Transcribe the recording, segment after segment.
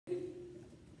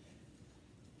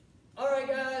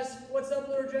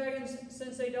Dragons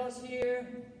Sensei Dos here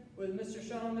with Mr.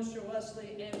 Sean, Mr.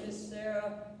 Wesley, and Miss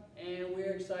Sarah, and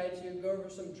we're excited to go over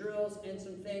some drills and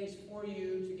some things for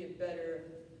you to get better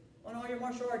on all your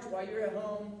martial arts while you're at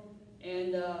home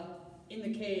and in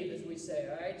the cave, as we say,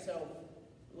 all right? So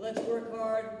let's work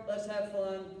hard, let's have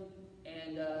fun,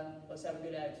 and let's have a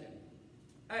good attitude.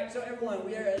 All right, so everyone,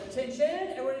 we are at attention,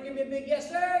 and we're going to give me a big yes,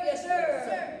 sir, yes, sir. Yes,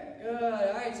 sir. Good.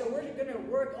 All right, so we're going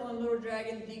to work on Little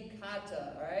Dragon, the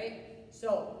kata, all right?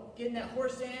 So, getting that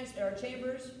horse stance in our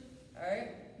chambers, all right?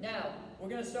 Now, we're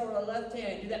going to start with our left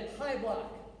hand. Do that high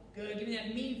block. Good. Give me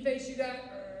that mean face you got.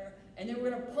 And then we're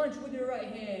going to punch with your right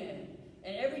hand.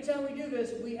 And every time we do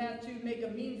this, we have to make a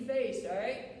mean face, all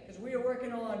right? Because we are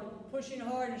working on pushing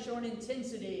hard and showing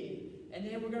intensity. And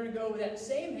then we're going to go with that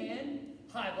same hand,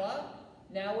 high block.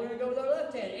 Now we're going to go with our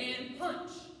left hand and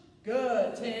punch.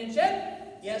 Good. Tension.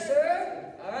 Yes,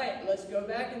 sir. All right, let's go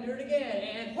back and do it again.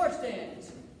 And horse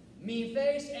stance. Mean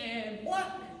face and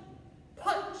block.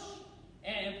 Punch.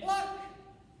 And block.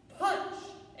 Punch.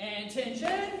 And tension.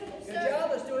 Yes, good sir.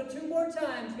 job. Let's do it 2 more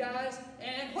times, guys.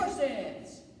 And horse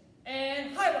stance.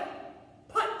 And high block.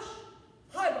 Punch.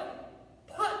 High block.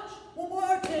 Punch. 1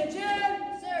 more. Tension.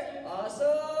 Yes, sir.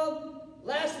 Awesome.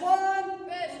 Last one.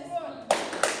 Best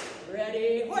one.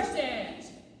 Ready. Horse stance.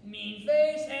 Mean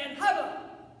face and high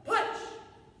block. Punch.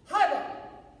 High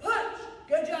block. Punch.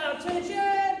 Good job. Tension.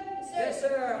 Yes, sir. Yes,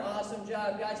 sir. Awesome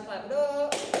job, guys. Clap it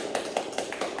up.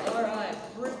 All right.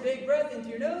 Big breath into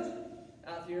your nose,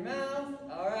 out through your mouth.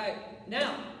 All right.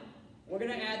 Now, we're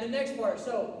going to add the next part.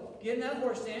 So, get in that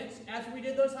horse stance. After we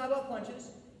did those high block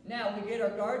punches, now we get our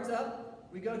guards up.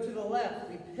 We go to the left.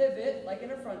 We pivot, like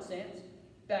in a front stance.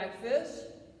 Back fist,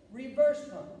 reverse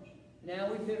punch.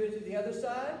 Now we pivot to the other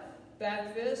side.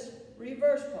 Back fist,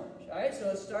 reverse punch. All right, so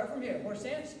let's start from here. Horse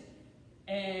stance.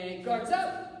 And guards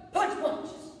up. Punch, punch.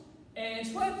 And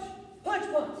switch. Punch,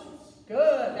 punch.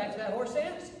 Good. Back to that horse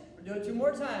stance. We'll do it 2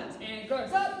 more times. And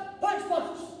guards up. Punch,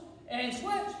 punch. And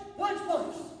switch. Punch,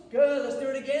 punch. Good. Let's do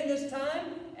it again this time.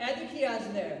 Add the kias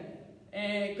in there.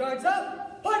 And guards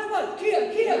up. Punch, punch.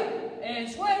 Kia, kia. And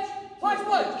switch. Punch,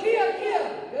 punch. Kia,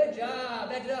 kia. Good job.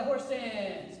 Back to that horse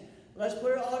stance. Let's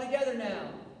put it all together now.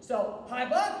 So, high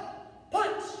block,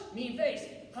 punch, mean face.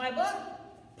 High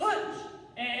block, punch,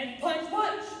 and punch,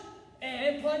 punch,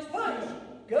 and punch, punch.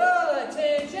 Good.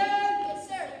 Tension. Yes,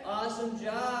 sir. Awesome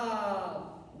job.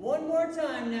 1 more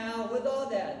time now with all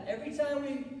that. Every time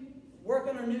we work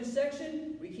on a new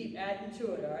section, we keep adding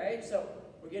to it, all right? So,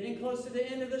 we're getting close to the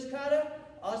end of this kata.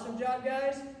 Awesome job,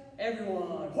 guys.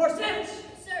 Everyone. Horse stance.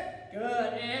 Yes, sir.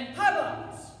 Good. And high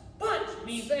blocks. Punch.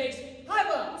 Mean face. High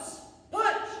blocks.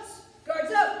 Punch.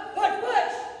 Guards up. Punch,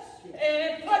 punch.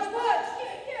 And punch, punch.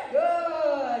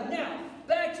 Good. Now,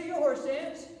 back to your horse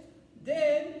stance.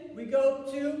 Then we go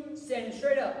to standing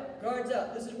straight up. Guards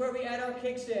up. This is where we add our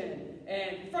kicks in.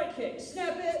 And front kick.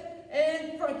 Snap it.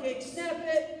 And front kick. Snap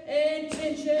it. And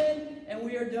tension. And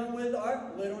we are done with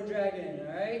our little dragon.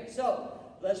 All right? So,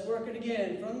 let's work it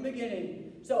again from the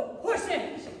beginning. So, horse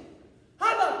stance.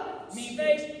 High block. Mean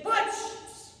face. Punch.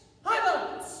 High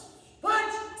block.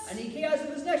 Punch. I need kias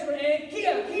in this next one. And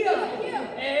kia, kia.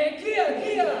 And kia,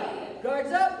 kia.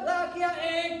 Guards up. Loud kia.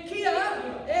 And kia.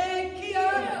 And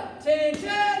kia. Tension.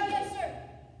 Yes, sir.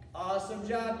 Awesome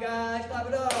job, guys. Clap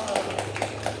it up.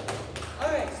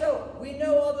 All right, so we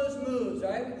know all those moves,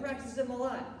 all right? We practice them a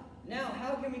lot. Now,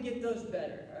 how can we get those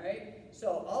better, all right?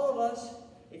 So all of us,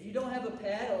 if you don't have a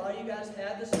pad, a lot of you guys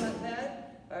have the slap pad,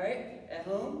 all right, at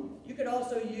home. You could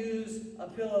also use a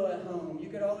pillow at home. You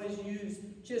could always use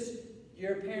just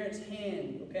your parent's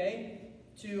hand, okay,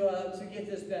 to get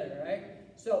this better, all right?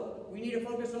 So we need to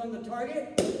focus on the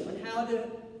target, on how to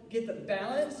get the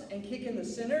balance and kick in the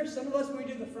center. Some of us, when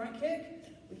we do the front kick,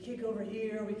 we kick over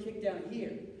here, we kick down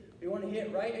here. We want to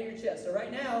hit right at your chest. So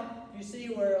right now, you see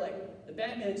where like the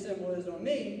Batman symbol is on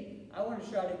me, I want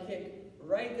to try to kick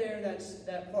right there,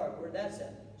 that part where that's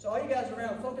at. So all you guys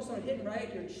around, focus on hitting right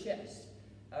at your chest.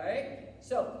 All right?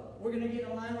 So we're going to get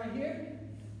in a line right here.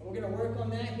 And we're going to work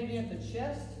on that, hitting at the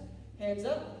chest. Hands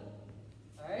up.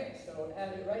 All right? So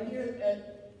have it right here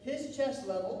at his chest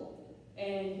level.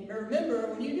 And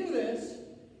remember, when you do this,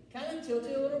 kind of tilt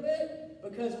it a little bit,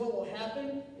 because what will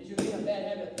happen is you'll get a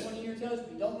bad habit of pointing your toes.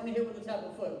 We don't want to hit with the top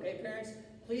of the foot. Okay, parents?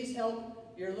 Please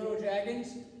help your little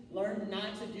dragons learn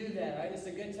not to do that. All right? It's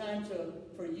a good time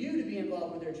for you to be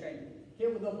involved with their training.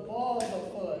 Hit with the ball of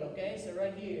the foot, okay? So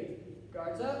right here.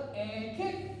 Guards up and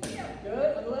kick.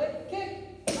 Good. Other leg. Kick.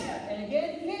 And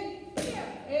again, kick.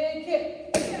 And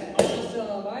kick. Awesome.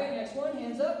 All right, next one.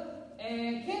 Hands up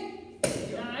and kick.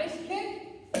 Nice. Kick.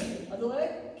 Other leg.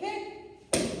 Kick.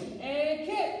 And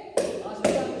kick. Awesome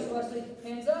job, Mr. Wesley.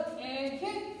 Hands up and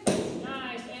kick.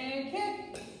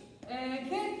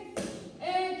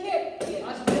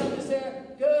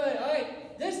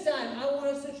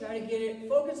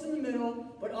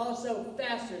 also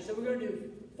faster. So we're going to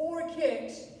do 4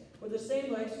 kicks with the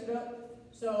same leg. Stood up.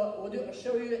 So I'll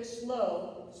show you it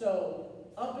slow. So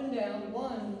up and down.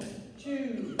 1,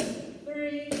 2,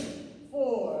 3, 4.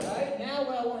 All right. Now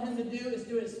what I want him to do is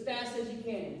do it as fast as you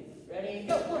can. Ready?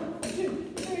 Go. 1,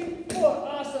 2, 3, 4.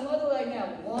 Awesome. Other leg now.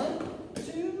 1,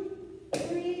 2,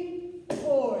 3,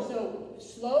 4. So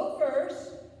slow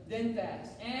first, then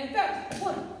fast. And fast.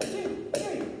 1, 2,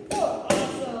 3, 4.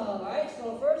 Awesome. All right.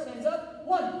 Slow first. Hands up.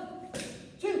 1,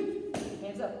 2.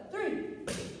 Hands up. 3,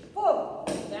 4.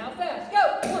 Now fast.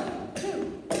 Go. 1,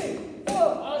 2, 3, 4.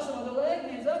 Awesome. Other leg.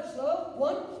 Hands up. Slow.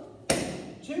 1,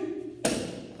 2,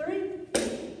 3,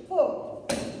 4.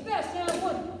 Fast now.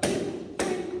 1, 2,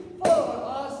 3, 4.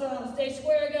 Awesome. Stay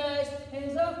square, guys.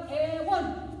 Hands up. And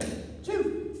 1,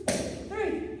 2,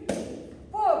 3,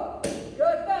 4.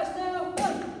 Good. Fast now.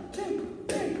 1, 2,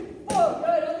 3, 4.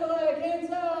 Good. Other leg.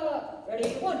 Hands up. Ready?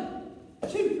 1,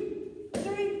 2,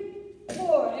 3,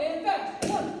 4. And fast.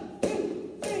 1,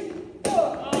 2, 3, 4.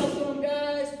 Awesome,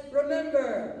 guys.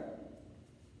 Remember,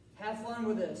 have fun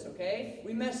with this, okay?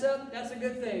 We mess up, that's a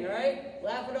good thing, all right?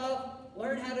 Laugh it off,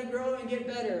 learn how to grow and get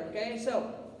better, okay?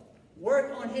 So,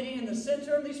 work on hitting in the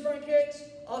center of these front kicks.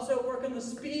 Also work on the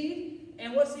speed.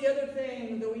 And what's the other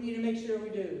thing that we need to make sure we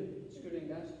do? Scoot in,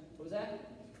 guys. What was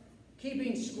that?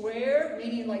 Keeping square,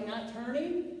 meaning like not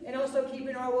turning. And also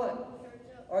keeping our what?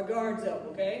 Our guards up,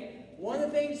 okay? One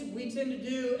of the things we tend to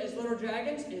do as little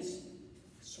dragons is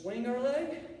swing our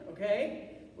leg,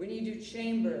 okay? We need to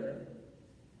chamber.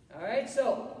 All right,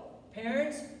 so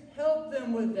parents, help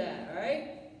them with that, all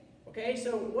right? Okay,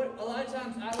 so what a lot of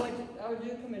times I would do,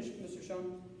 come in, Mr.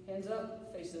 Sean, hands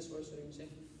up, face this way so you can see,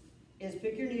 is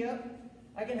pick your knee up.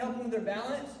 I can help them with their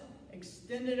balance,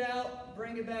 extend it out,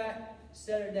 bring it back,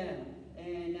 set it down.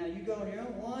 And now you go here,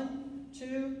 1,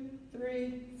 2,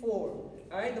 3, 4. All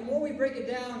right, the more we break it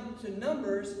down to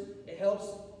numbers, it helps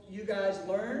you guys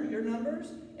learn your numbers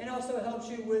and also helps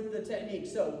you with the technique.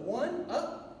 So 1,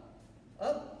 up,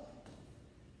 up,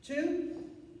 2,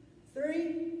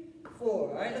 3, 4.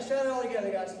 All right, let's try it all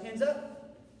together, guys. Hands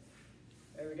up.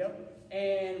 There we go.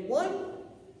 And 1,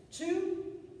 2,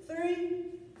 3,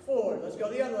 4. Let's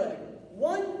go the other leg.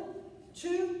 1,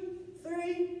 2,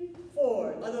 3,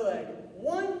 4. Other leg.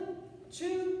 1,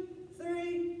 2,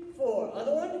 3, 4.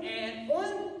 Other one. And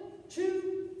 1,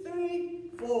 2,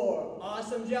 3, 4.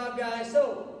 Awesome job, guys.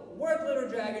 So work Little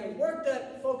Dragon. Work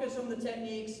that. Focus on the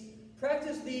techniques.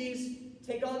 Practice these.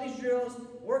 Take all these drills.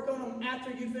 Work on them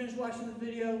after you finish watching the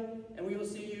video. And we will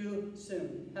see you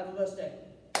soon. Have a blessed day.